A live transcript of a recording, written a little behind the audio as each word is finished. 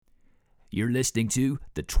You're listening to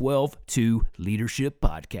the 12-2 Leadership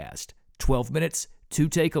Podcast. 12 minutes, 2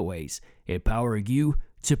 takeaways, empowering you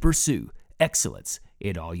to pursue excellence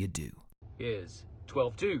in all you do. Is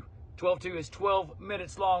 12-2. 12-2 is 12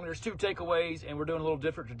 minutes long. There's 2 takeaways, and we're doing a little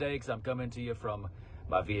different today because I'm coming to you from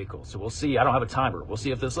my vehicle. So we'll see. I don't have a timer. We'll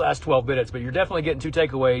see if this lasts 12 minutes, but you're definitely getting 2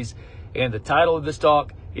 takeaways. And the title of this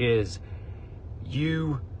talk is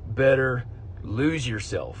You Better Lose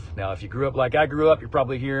Yourself. Now, if you grew up like I grew up, you're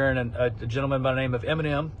probably hearing a gentleman by the name of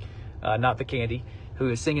Eminem, not the candy, who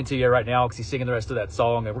is singing to you right now because he's singing the rest of that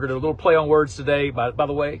song. And we're going to do a little play on words today. By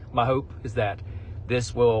the way, my hope is that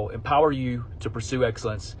this will empower you to pursue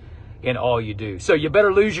excellence in all you do. So you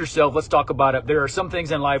better lose yourself. Let's talk about it. There are some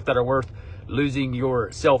things in life that are worth losing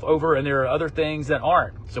yourself over, and there are other things that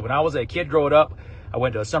aren't. So when I was a kid growing up, I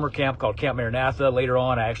went to a summer camp called Camp Maranatha. Later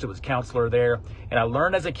on, I actually was a counselor there. And I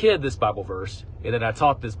learned as a kid this Bible verse. And then I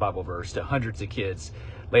taught this Bible verse to hundreds of kids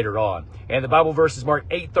later on. And the Bible verse is Mark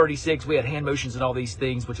 8:36. We had hand motions and all these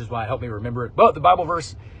things, which is why it helped me remember it. But the Bible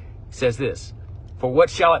verse says this: For what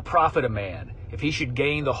shall it profit a man if he should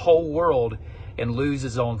gain the whole world and lose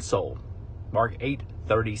his own soul? Mark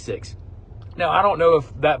 8:36. Now, I don't know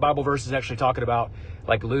if that Bible verse is actually talking about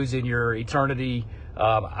like losing your eternity.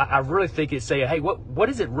 I really think it's saying, hey, what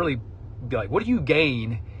is it really like? What do you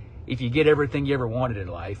gain if you get everything you ever wanted in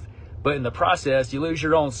life? But in the process, you lose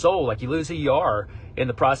your own soul. Like you lose who you are in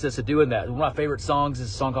the process of doing that. One of my favorite songs is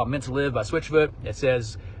a song called Meant to Live by Switchfoot. It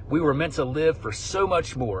says, we were meant to live for so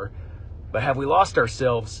much more, but have we lost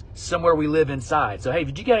ourselves somewhere we live inside? So, hey,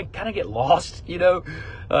 did you kind of get lost,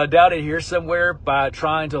 down in here somewhere by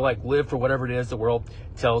trying to like live for whatever it is the world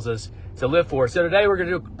tells us to live for? So today we're going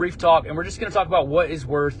to do a brief talk, and we're just going to talk about what is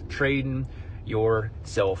worth trading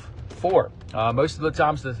yourself for. Most of the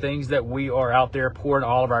times, the things that we are out there pouring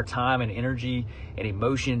all of our time and energy and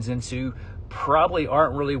emotions into probably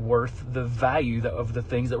aren't really worth the value of the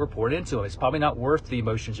things that we're pouring into them. It's probably not worth the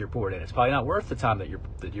emotions you're pouring in. It's probably not worth the time that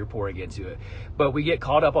you're pouring into it. But we get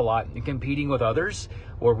caught up a lot in competing with others,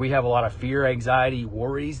 or we have a lot of fear, anxiety,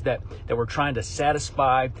 worries that we're trying to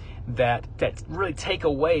satisfy that really take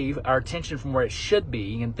away our attention from where it should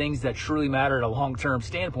be and things that truly matter at a long-term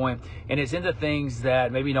standpoint. And it's into things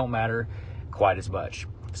that maybe don't matter quite as much.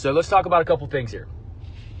 So let's talk about a couple things here.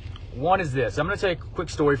 One is this. I'm going to tell you a quick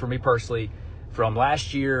story for me personally from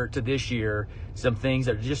last year to this year. Some things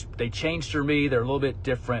that they changed for me. They're a little bit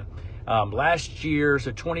different. Last year,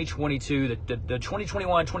 so 2022, the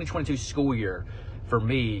 2021-2022 school year for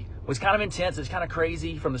me was kind of intense. It's kind of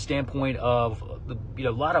crazy from the standpoint of a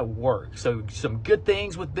lot of work. So some good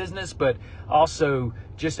things with business, but also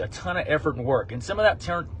just a ton of effort and work. And some of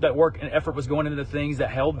that work and effort was going into things that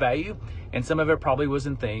held value, and some of it probably was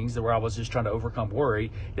in things where I was just trying to overcome worry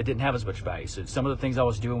that didn't have as much value. So some of the things I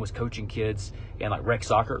was doing was coaching kids and like rec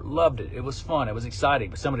soccer. Loved it. It was fun. It was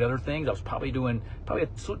exciting. But some of the other things I was probably doing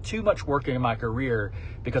too much work in my career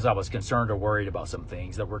because I was concerned or worried about some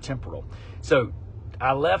things that were temporal. So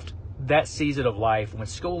I left that season of life when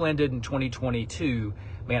school ended in 2022.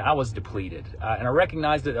 Man, I was depleted. And I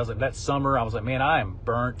recognized it. I was like, that summer, I was like, man, I am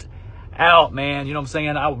burnt out, man. You know what I'm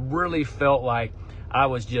saying? I really felt like I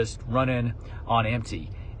was just running on empty.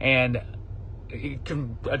 And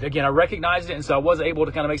again, I recognized it. And so I was able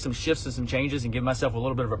to kind of make some shifts and some changes and give myself a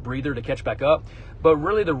little bit of a breather to catch back up. But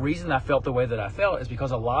really the reason I felt the way that I felt is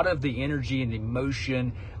because a lot of the energy and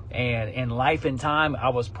emotion and life and time I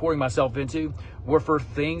was pouring myself into were for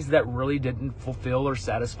things that really didn't fulfill or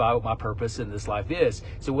satisfy what my purpose in this life is.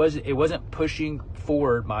 So it wasn't pushing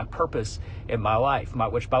forward my purpose in my life,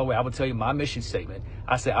 which, by the way, I would tell you my mission statement.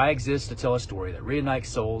 I say I exist to tell a story that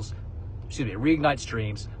reignites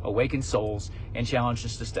dreams, awakens souls, and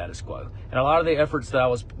challenges the status quo. And a lot of the efforts that I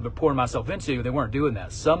was pouring myself into, they weren't doing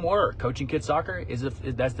that. Some were. Coaching kids soccer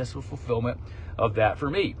that's the fulfillment of that for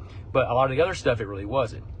me. But a lot of the other stuff, it really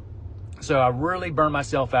wasn't. So I really burned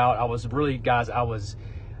myself out. I was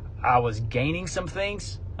gaining some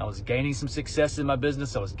things. I was gaining some success in my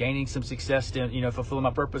business. I was gaining some success in, fulfilling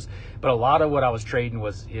my purpose. But a lot of what I was trading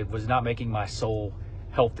was not making my soul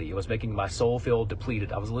healthy. It was making my soul feel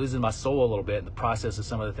depleted. I was losing my soul a little bit in the process of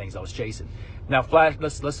some of the things I was chasing. Now,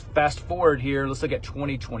 let's fast forward here. Let's look at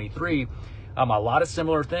 2023. A lot of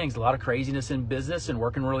similar things, a lot of craziness in business and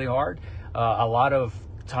working really hard. A lot of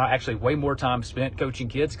time, actually way more time spent coaching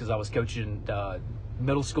kids because I was coaching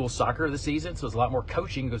middle school soccer this season. So there's a lot more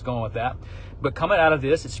coaching that was going with that. But coming out of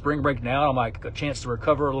this, it's spring break now. I'm like a chance to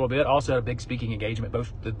recover a little bit. Also had a big speaking engagement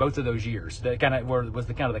both of those years. That kind of was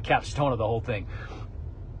the capstone of the whole thing.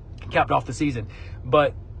 Capped off the season.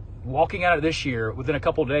 But walking out of this year, within a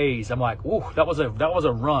couple of days, I'm like, ooh, that was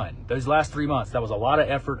a run. Those last 3 months, that was a lot of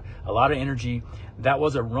effort, a lot of energy. That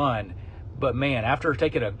was a run. But man, after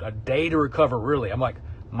taking a day to recover, really, I'm like,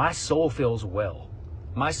 my soul feels well.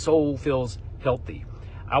 My soul feels healthy.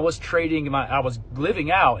 I was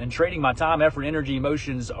living out and trading my time, effort, energy,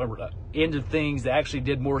 emotions into things that actually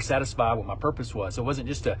did more satisfy what my purpose was. So it wasn't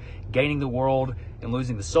just gaining the world and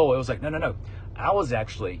losing the soul. It was like, no. I was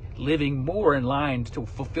actually living more in line to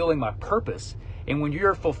fulfilling my purpose. And when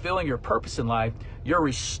you're fulfilling your purpose in life, you're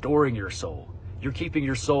restoring your soul. You're keeping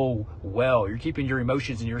your soul well. You're keeping your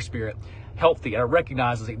emotions and your spirit healthy. And I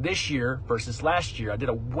recognize like this year versus last year, I did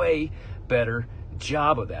a way better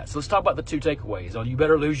job of that. So let's talk about the 2 takeaways. You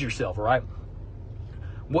better lose yourself, all right?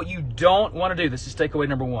 What you don't want to do, this is takeaway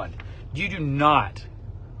number 1. You do not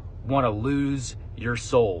want to lose your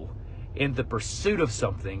soul in the pursuit of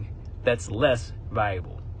something that's less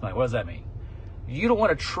valuable. Like, what does that mean? You don't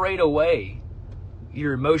want to trade away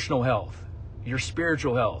your emotional health, your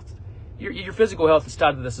spiritual health, your physical health is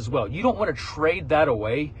tied to this as well. You don't want to trade that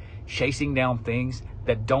away chasing down things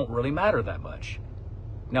that don't really matter that much.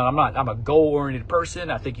 Now, I'm a goal-oriented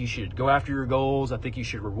person. I think you should go after your goals. I think you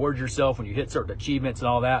should reward yourself when you hit certain achievements and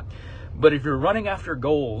all that. But if you're running after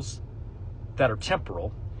goals that are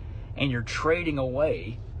temporal and you're trading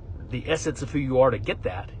away the essence of who you are to get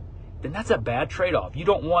that, then that's a bad trade-off. You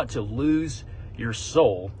don't want to lose your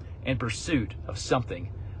soul in pursuit of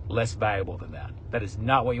something less valuable than that. That is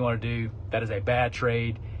not what you want to do. That is a bad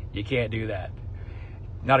trade. You can't do that.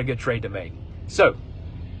 Not a good trade to make. So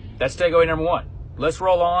that's takeaway number 1. Let's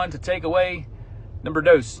roll on to takeaway numero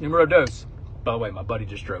dos. By the way, my buddy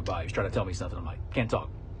just drove by. He's trying to tell me something. I'm like, can't talk.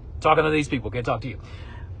 Talking to these people, can't talk to you.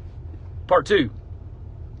 Part 2.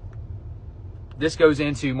 This goes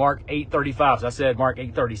into Mark 8:35. So I said Mark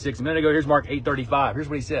 8:36 a minute ago. Here's Mark 8:35. Here's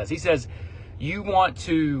what he says. He says, if you want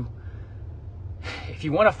to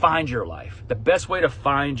find your life, the best way to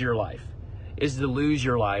find your life is to lose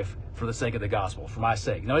your life for the sake of the gospel, for my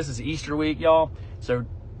sake. Now, this is Easter week, y'all. So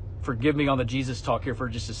forgive me on the Jesus talk here for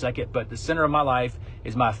just a second, but the center of my life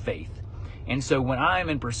is my faith. And so when I'm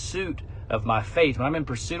in pursuit of my faith, when I'm in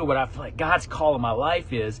pursuit of what I feel like God's call in my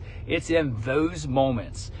life is, it's in those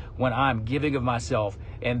moments when I'm giving of myself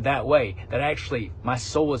in that way that actually my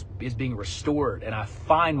soul is being restored and I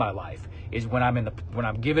find my life is when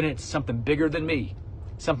I'm giving it to something bigger than me,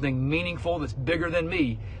 something meaningful that's bigger than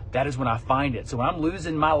me. That is when I find it. So when I'm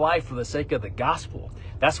losing my life for the sake of the gospel,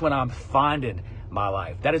 that's when I'm finding my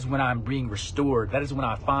life. That is when I'm being restored. That is when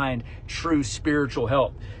I find true spiritual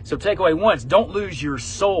health. So takeaway 1 is don't lose your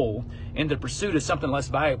soul in the pursuit of something less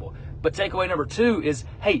valuable. But takeaway number 2 is,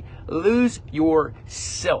 hey, lose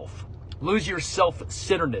yourself. Lose your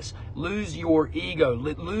self-centeredness. Lose your ego.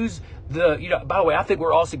 Lose by the way, I think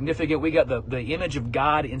we're all significant. We got the image of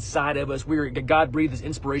God inside of us. God breathed His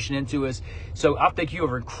inspiration into us. So I think you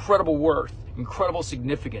have incredible worth, incredible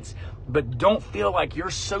significance. But don't feel like you're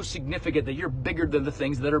so significant that you're bigger than the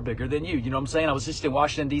things that are bigger than you. You know what I'm saying? I was just in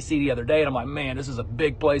Washington, D.C. the other day, and I'm like, man, this is a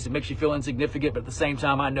big place. It makes you feel insignificant, but at the same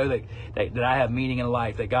time, I know that I have meaning in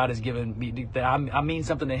life, that God has given me, that I mean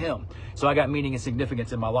something to Him. So I got meaning and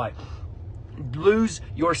significance in my life. Lose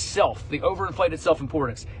yourself, the overinflated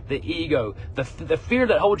self-importance, the ego, the fear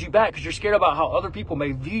that holds you back because you're scared about how other people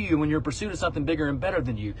may view you when you're in pursuit of something bigger and better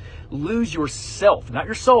than you. Lose yourself, not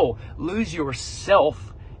your soul. Lose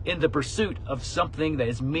yourself in the pursuit of something that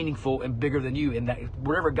is meaningful and bigger than you, and that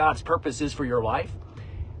whatever God's purpose is for your life,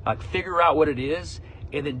 figure out what it is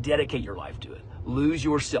and then dedicate your life to it. Lose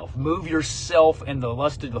yourself. Move yourself and the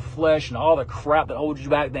lust of the flesh and all the crap that holds you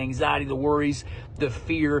back, the anxiety, the worries, the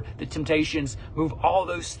fear, the temptations. Move all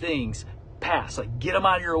those things past. Like, get them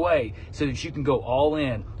out of your way so that you can go all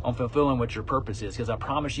in on fulfilling what your purpose is. Because I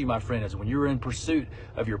promise you, my friend, is when you're in pursuit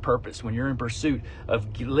of your purpose, when you're in pursuit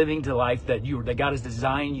of living the life that God has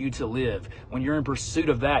designed you to live, when you're in pursuit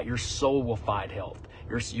of that, your soul will find health.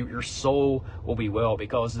 Your soul will be well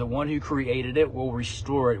because the one who created it will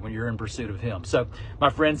restore it when you're in pursuit of Him. So, my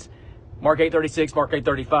friends, Mark 8:36, Mark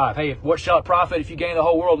 8:35. Hey, what shall it profit if you gain the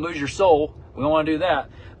whole world and lose your soul? We don't want to do that.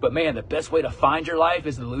 But man, the best way to find your life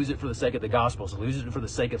is to lose it for the sake of the gospel. So lose it for the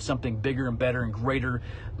sake of something bigger and better and greater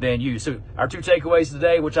than you. So our 2 takeaways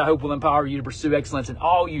today, which I hope will empower you to pursue excellence in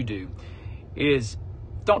all you do, is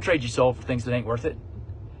don't trade your soul for things that ain't worth it.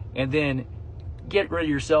 And then get rid of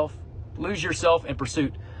yourself. Lose yourself in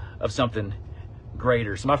pursuit of something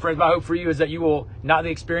greater. So my friends, my hope for you is that you will not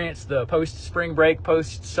only experience the post-spring break,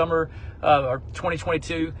 post-summer or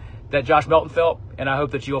 2022 that Josh Melton felt, and I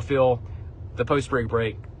hope that you'll feel the post-spring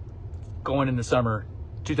break going into summer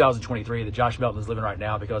 2023 that Josh Melton is living right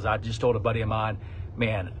now, because I just told a buddy of mine,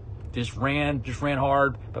 man, just ran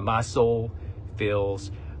hard, but my soul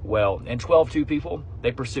feels well. And 12-2 people,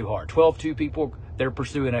 they pursue hard. 12-2 people, they're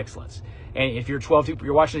pursuing excellence. And if you're 12-2,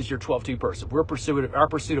 you're watching this, you're a 12-2 person. Our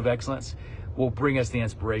pursuit of excellence will bring us the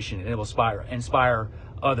inspiration, and it will inspire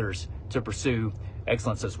others to pursue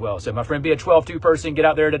excellence as well. So my friend, be a 12-2 person. Get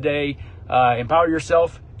out there today. Empower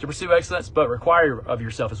yourself to pursue excellence, but require of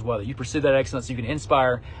yourself as well that you pursue that excellence so you can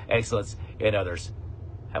inspire excellence in others.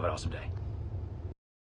 Have an awesome day.